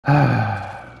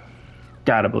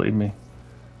Gotta believe me.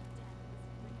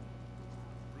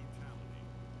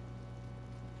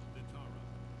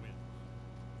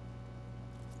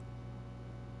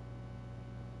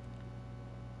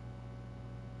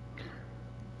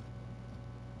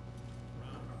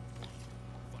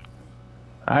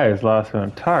 I just lost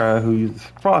to Tara, who uses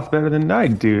Frost better than I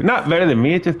do. Not better than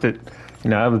me, it's just that,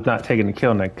 I was not taking the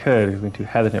kill and I could. I was being too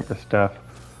hesitant for stuff.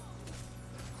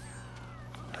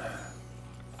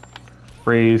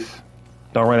 Freeze.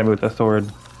 Don't run at me with the sword.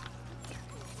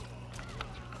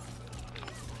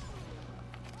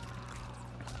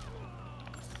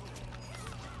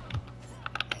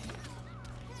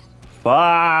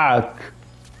 Fuck!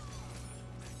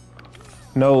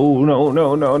 No, no,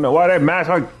 no, no, no. Why that mask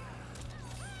like...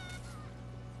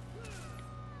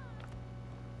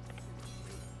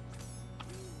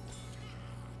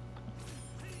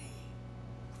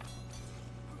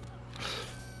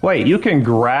 Wait, you can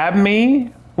grab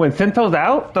me when Sento's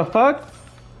out? The fuck?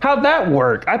 How'd that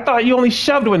work? I thought you only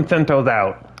shoved when Sento's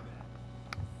out.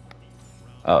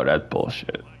 Oh, that's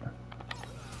bullshit.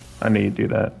 I need to do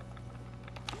that.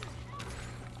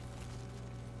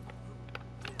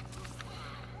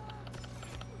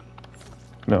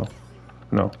 No.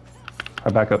 No.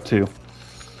 I back up too.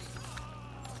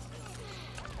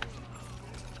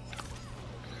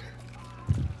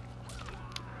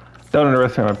 Don't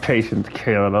underestimate my patience,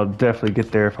 Caleb. I'll definitely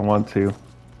get there if I want to.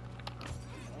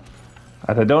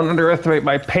 I said, don't underestimate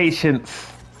my patience.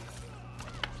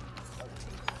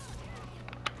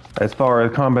 As far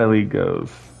as Combat League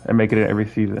goes, and making it every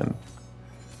season.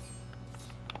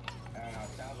 I don't know,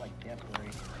 it sounds like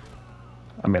desperation.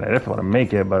 I mean, I definitely want to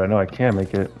make it, but I know I can't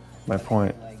make it. My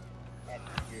point. Like, I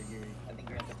think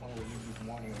you're at the point where you just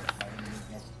want it by any means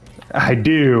necessary. I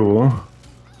do.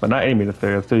 But not any means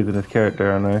necessary. I'm still using this character,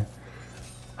 aren't I?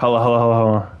 Hold on, hold on, hold on,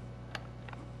 hold on.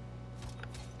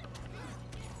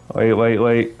 Wait, wait,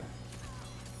 wait.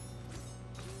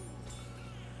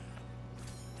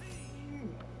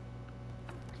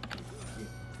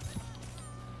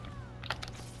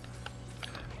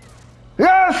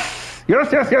 Yes! Yes,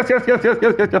 yes, yes, yes, yes, yes,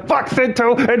 yes, yes, yes. Fuck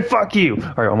Sento and fuck you!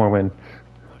 Alright, one more win.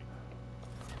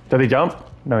 Does he jump?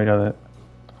 No, he doesn't.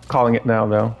 Calling it now,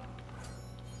 though.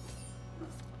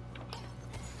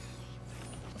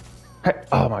 Hey,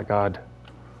 oh my god.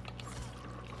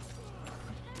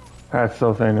 That's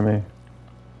so insane to me.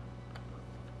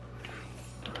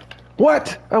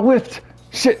 What? I whiffed!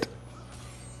 Shit!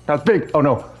 That's big! Oh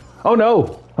no! Oh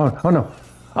no! Oh no!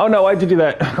 Oh no, why'd you do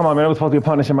that? Come on, man, it was supposed to be a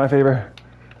punish in my favor.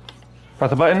 Press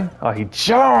the button? Oh, he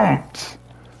jumped!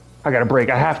 I gotta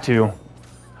break, I have to.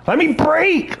 Let me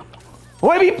break!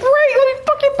 Let me break! Let me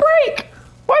fucking break!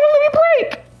 Why don't you let me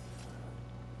break?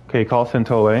 Okay, call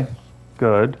Sento away.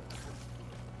 Good.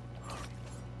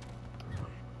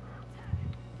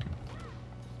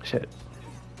 Shit.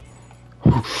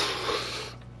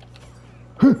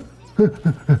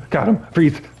 Got him.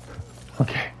 Freeze.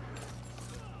 Okay.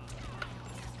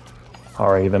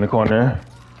 Alright, he's in the corner.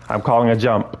 I'm calling a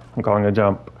jump. I'm calling a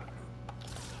jump.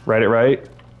 Read it right.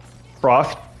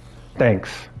 Frost. Thanks.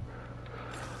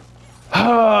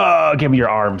 Give me your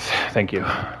arms. Thank you.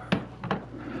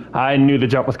 I knew the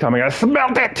jump was coming. I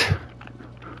smelled it!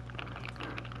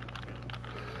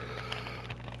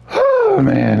 Oh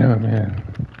man, oh man.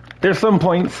 There's some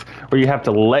points where you have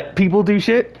to let people do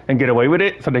shit and get away with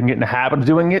it so they can get in the habit of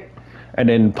doing it and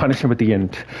then punish them at the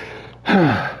end.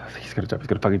 He's gonna jump, he's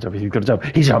gonna fucking jump, he's gonna jump.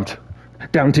 He jumped.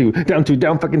 Down two, down two,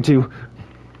 down fucking two.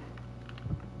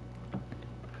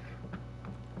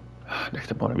 Next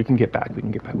opponent, we can get back, we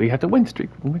can get back. We have to win streak,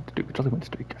 we win streak, totally win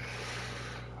streak.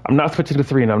 I'm not switching to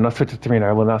Serena, I'm not switching to Serena,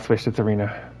 I will not switch to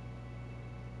Serena.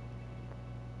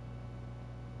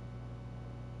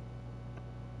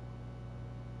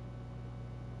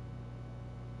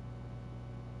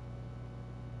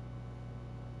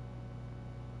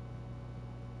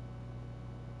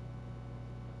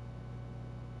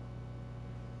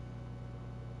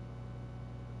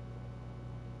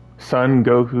 Son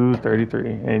Goku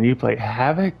 33, and you play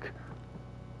Havoc?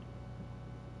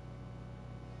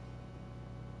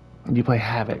 You play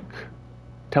Havoc.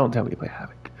 Tell me you play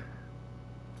Havoc.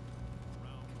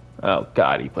 Oh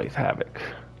god, he plays Havoc.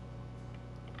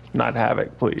 Not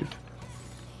Havoc, please.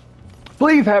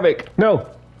 Please, Havoc! No!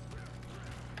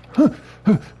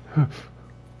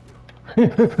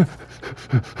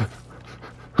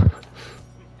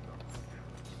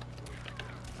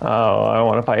 Oh, I don't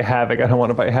want to fight Havoc. I don't want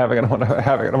to fight Havoc. I don't want to fight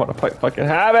Havoc. I don't want to fight fucking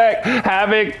Havoc!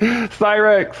 Havoc!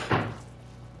 Cyrex!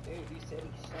 Dude, he said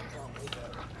he sucks on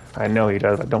makeup. I know he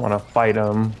does. I don't want to fight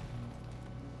him.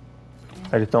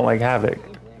 I just don't like Havoc.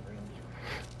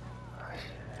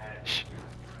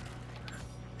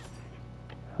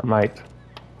 I might.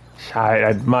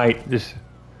 I might. Just,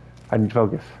 I need to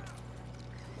focus.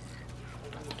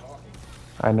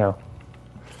 I know.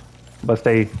 But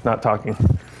stay not talking.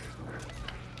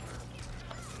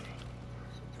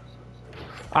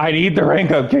 I need the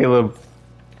rank up, Caleb.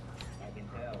 I can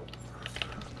tell.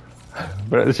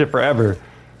 But this shit forever.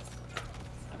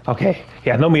 Okay,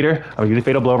 yeah, no meter. I'm using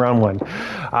fatal blow round 1.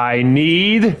 I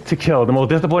need to kill. The most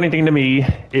disappointing thing to me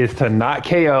is to not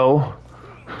KO.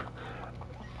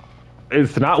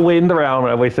 Is to not win the round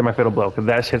when I wasted my fatal blow, because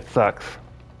that shit sucks.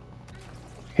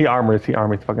 He armors,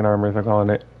 fucking armors, I'm calling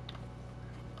it.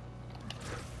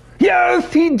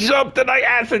 Yes, he jumped and I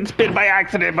acid spin by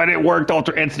accident, but it worked.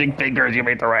 Ultra instinct fingers, you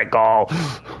made the right call.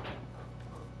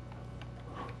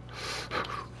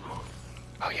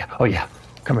 Oh yeah,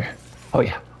 come here. Oh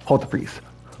yeah, hold the freeze.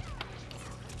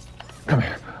 Come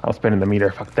here, I'll spin in the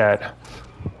meter, fuck that.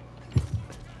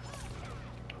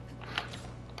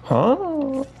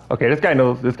 Huh? Okay, this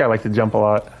guy likes to jump a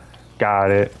lot.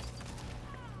 Got it.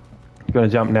 He's gonna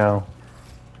jump now.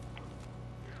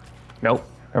 Nope,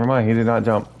 never mind, he did not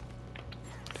jump.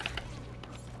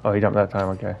 Oh, he jumped that time,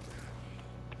 okay.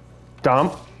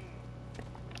 Jump.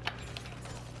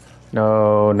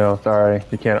 No, sorry.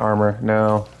 You can't armor.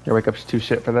 No, your wake up's too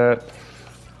shit for that.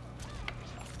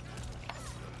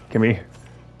 Gimme.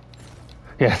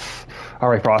 Yes.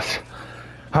 Alright, Frost.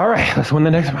 Alright, let's win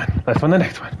the next one.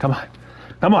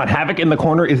 Come on, Havoc in the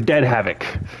corner is dead Havoc.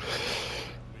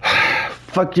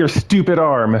 Fuck your stupid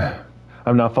arm.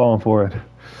 I'm not falling for it.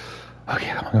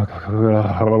 Okay,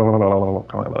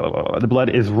 the blood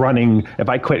is running. If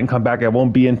I quit and come back, I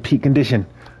won't be in peak condition.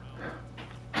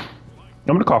 I'm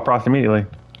gonna call Frost immediately.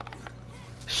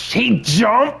 She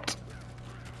jumped?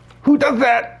 Who does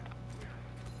that?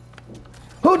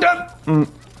 Who does?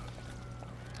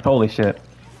 Holy shit.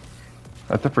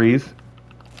 That's a freeze.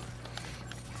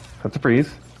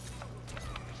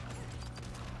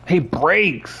 He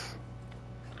breaks.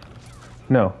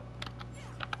 No.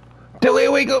 Delay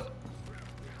wake up.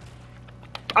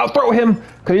 I'll throw him,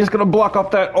 because he's gonna block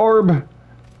off that orb.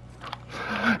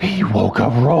 He woke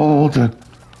up, rolled.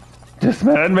 This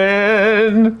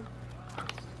madman.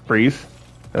 Freeze.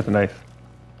 That's nice.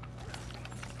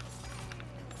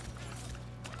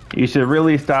 You should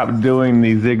really stop doing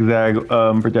the zigzag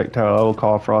projectile. I will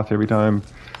call Frost every time.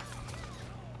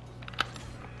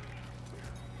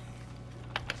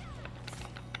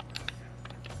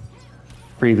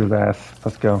 Freeze his ass.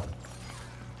 Let's go.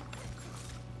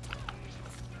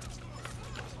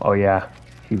 Oh yeah,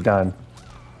 he's done.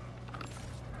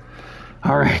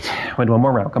 All right, wait, one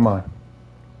more round, come on.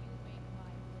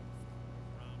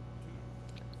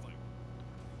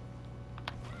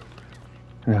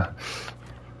 Yeah.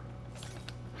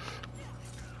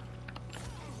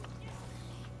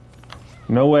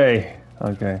 No way.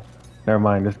 Okay, never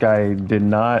mind. This guy did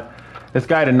not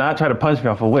try to punch me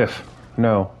off a whiff.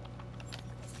 No.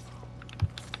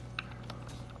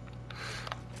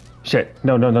 Shit.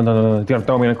 No. He's gonna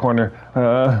throw me in a corner.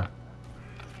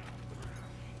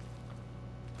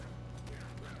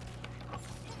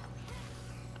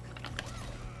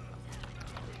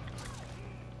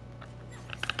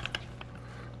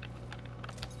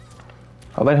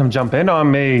 I'll let him jump in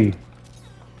on me.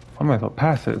 Why am I so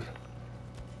passive?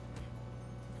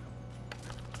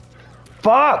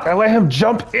 Fuck! I let him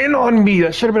jump in on me.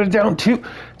 That should have been a down 2.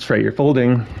 That's right, you're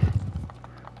folding.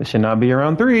 This should not be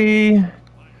around 3.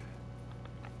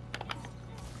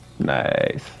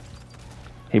 Nice.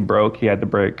 He broke. He had to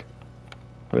break.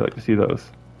 We like to see those.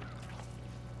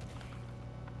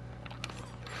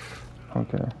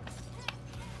 Okay.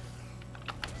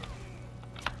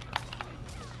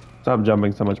 Stop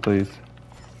jumping so much, please.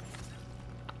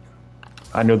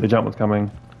 I knew the jump was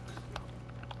coming.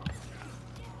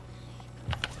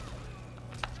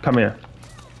 Come here.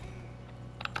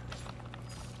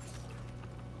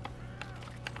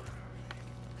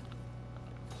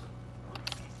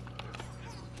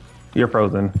 You're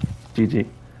frozen. GG.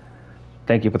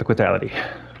 Thank you for the quitality.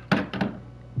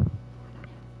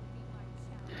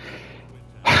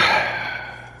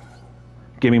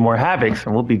 Give me more Havocs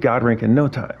and we'll be God rank in no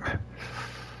time.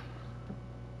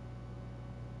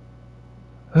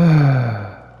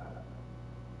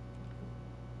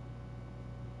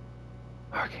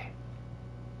 Okay.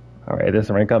 Alright, this is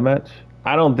a rank up match?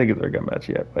 I don't think it's a rank up match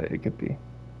yet, but it could be.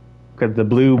 Because the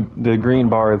green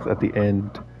bars at the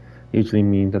end usually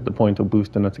means that the points will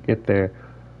boost enough to get there.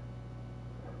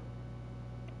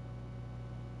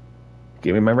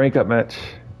 Give me my rank up match.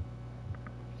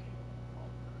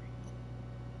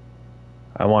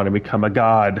 I want to become a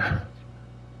god.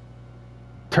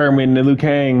 Turn me into Liu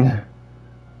Kang. Well,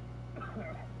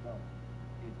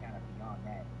 it's kind of beyond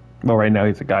that. Well, right now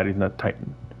he's a god. He's not a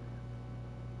Titan.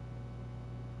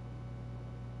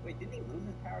 Wait, didn't he lose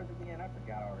his powers at the end? I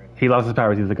forgot already. He lost his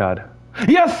powers. He's a god.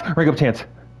 Yes! Rank up chance.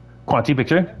 Quanti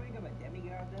picture. Did that bring him a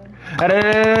demigod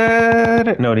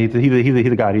then? No, he's a god. He's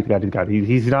a god. He's a god.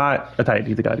 He's not a Titan.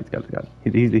 He's a god. He's a god.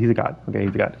 He's a god. He's a god. Okay,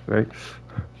 he's a god. Right.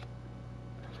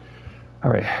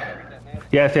 All right.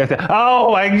 Yes.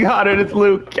 Oh my God! And it's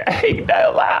Liu Kang.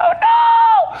 No, no.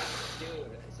 Dude,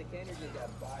 Sikander just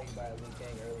got bodied by Liu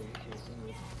Kang earlier this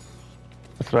year.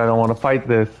 That's why I don't want to fight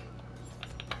this.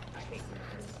 I hate Liu Kang.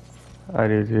 I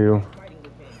do too. Fighting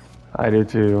Liu Kang. I do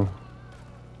too.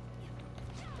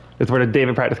 It's where the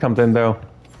David practice comes in, though.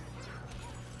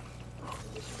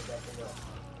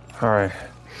 All right.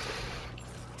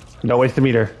 Don't waste the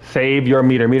meter. Save your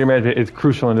meter. Meter management is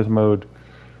crucial in this mode.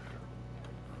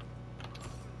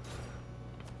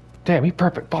 Damn, he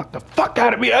perfect blocked the fuck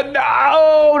out of me.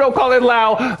 No! Don't call it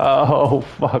Lao. Oh,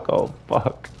 fuck. Oh,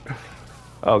 fuck.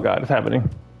 Oh, God, it's happening.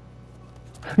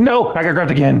 No! I got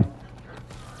grabbed again.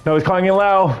 No, he's calling it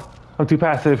Lao. I'm too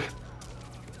passive.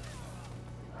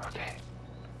 Okay.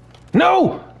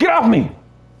 No! Get off me!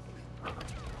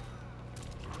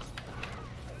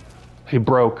 He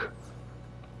broke.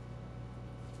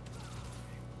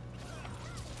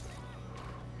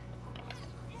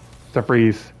 It's a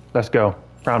freeze. Let's go.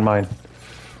 Round mine.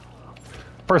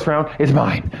 First round is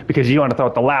mine because you want to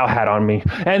throw the Lao hat on me.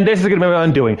 And this is going to be my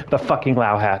undoing. The fucking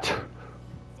Lao hat.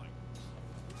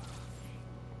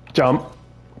 Jump.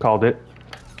 Called it.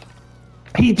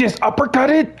 He just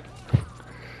uppercutted?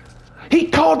 He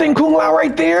called in Kung Lao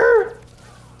right there?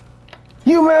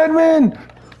 You madman!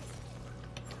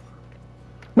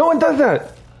 No one does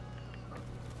that.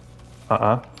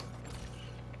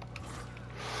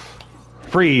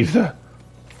 Freeze.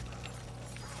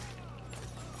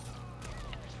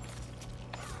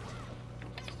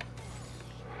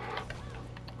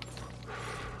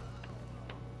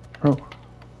 Oh.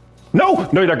 No!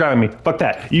 No, you're not grabbing me. Fuck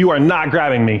that. You are not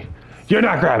grabbing me. You're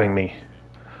not grabbing me.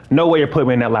 No way you're putting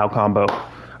me in that loud combo.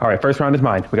 All right, first round is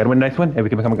mine. We gotta win the next one, and we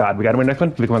can become a god. We gotta win the next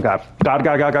one, we become a god. God.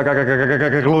 Come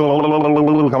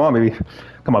on, baby.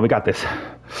 Come on, we got this.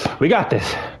 We got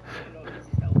this.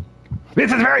 This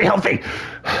is very healthy.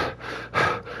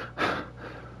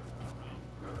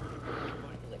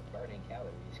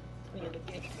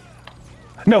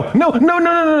 No.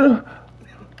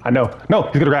 I know. No,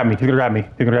 he's gonna grab me. He's gonna grab me. He's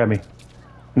gonna grab me.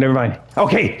 Never mind.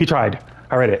 Okay, he tried.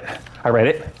 I read it. I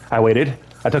waited.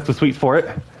 I took the sweets for it.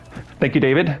 Thank you,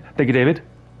 David. Thank you, David.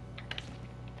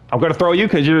 I'm gonna throw you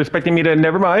because you're expecting me to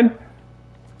never mind.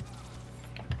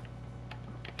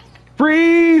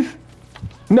 Freeze!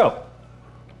 No.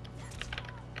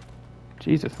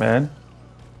 Jesus, man.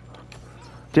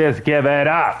 Just give it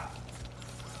up.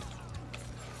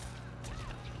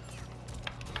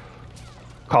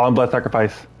 Call in blood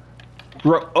sacrifice.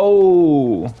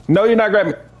 Oh, no, you're not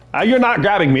grabbing. You're not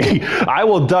grabbing me. I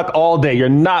will duck all day. You're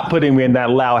not putting me in that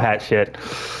Lao hat shit.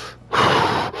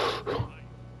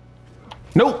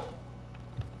 Nope.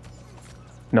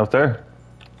 No, sir.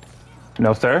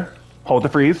 No, sir. Hold the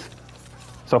freeze.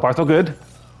 So far, so good.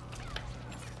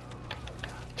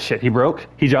 Shit, he broke.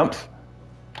 He jumps.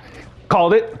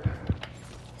 Called it.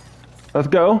 Let's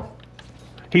go.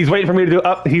 He's waiting for me to do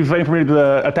up. He's waiting for me to do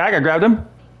the attack. I grabbed him.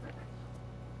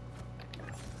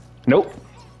 Nope.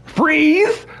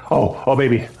 Freeze! Oh,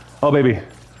 baby. Oh, baby.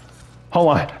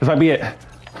 Hold on. This might be it.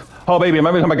 Oh, baby. Am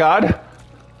I become a god?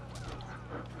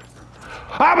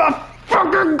 I'm a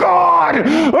fucking god!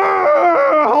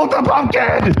 Hold the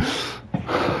pumpkin!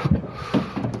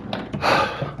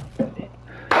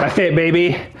 That's it,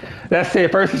 baby. That's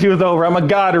it. First issue is over. I'm a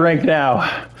god rank now.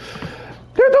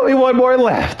 There's only one more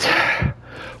left.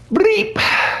 Bleep.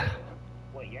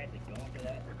 Wait, you're actually going for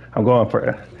that? I'm going for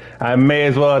it. I may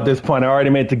as well at this point. I already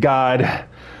made it to God.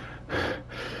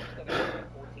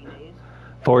 14 days?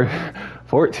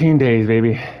 14 days,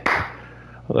 baby.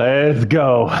 Let's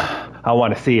go. I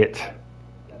want to see it.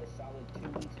 Got a solid 2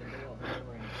 weeks to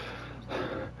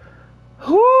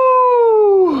go.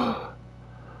 Woo!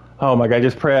 Oh my God,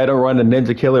 just pray I don't run the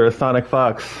Ninja Killer or Sonic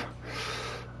Fox.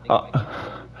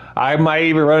 I might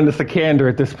even run into Sikander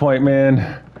at this point,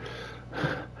 man.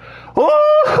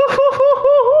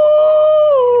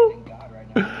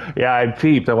 Yeah, I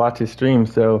peeped. I watched his stream,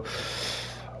 so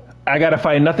I gotta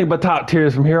fight nothing but top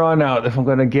tiers from here on out if I'm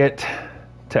gonna get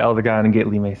to Elder God and get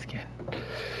Lee May skin.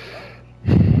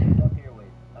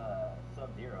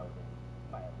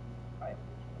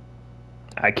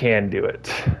 I can do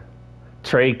it.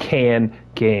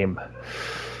 CanTreGame.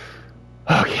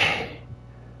 Okay.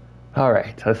 All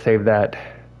right, let's save that,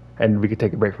 and we can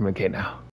take a break from McKay now.